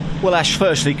Well, Ash,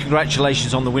 firstly,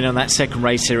 congratulations on the win on that second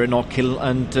race here at Knockhill,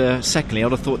 and secondly, I'd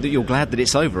have thought that you're glad that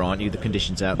it's over, aren't you, the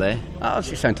conditions out there? I was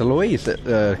just saying to Louise that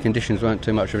the conditions weren't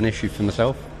too much of an issue for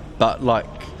myself, but like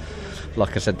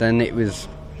I said then,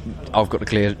 I've got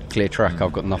the clear track,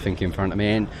 I've got nothing in front of me,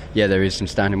 and yeah, there is some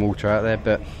standing water out there,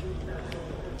 but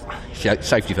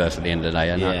safety first at the end of the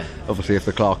day, and obviously if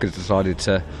the clerk has decided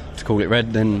to call it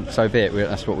red, then so be it.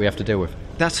 That's what we have to deal with.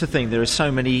 That's the thing, there are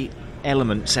so many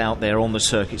elements out there on the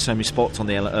circuit, so many spots on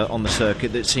the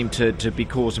circuit that seem to be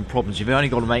causing problems. You've only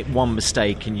got to make one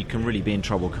mistake and you can really be in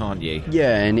trouble, can't you?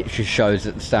 Yeah, and it just shows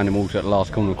that the standing water at the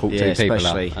last corner caught two people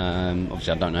out.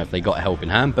 Obviously I don't know if they got a helping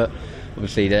hand, but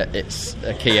obviously that it's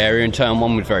a key area, and turn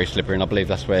one was very slippery, and I believe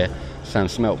that's where Sam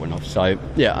Smelt went off. So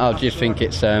yeah, I just think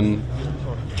it's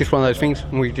just one of those things,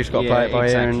 and we've just got to play it by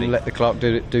ear and let the clerk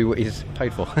do what he's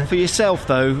paid for. For yourself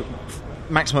though,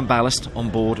 maximum ballast on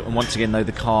board, and once again though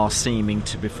the car seeming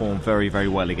to perform very, very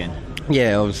well again.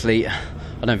 Yeah, obviously I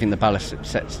don't think the ballast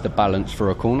sets the balance for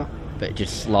a corner, but it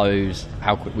just slows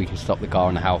how quick we can stop the car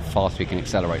and how fast we can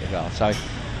accelerate the car. So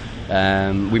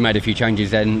we made a few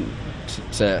changes then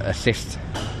to assist.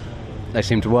 They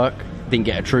seem to work. Didn't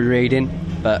get a true reading,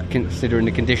 but considering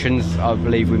the conditions, I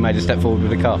believe we made a step forward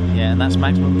with the car. Yeah, and that's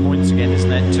maximum points again, isn't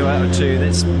it? 2 out of 2.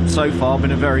 That's so far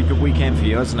been a very good weekend for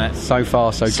you, hasn't it? So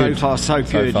far, so good. So far, so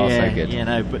good. So good. You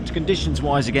know, but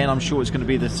conditions-wise, again, I'm sure it's going to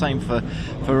be the same for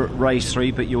race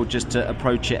 3. But you'll just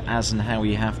approach it as and how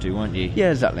you have to, won't you?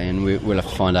 Yeah, exactly. And we'll have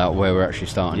to find out where we're actually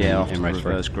starting in race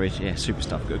 3. Reverse grid. Yeah, super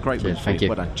stuff. Good, great win. Thank you.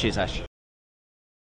 Well done. Cheers, Ash.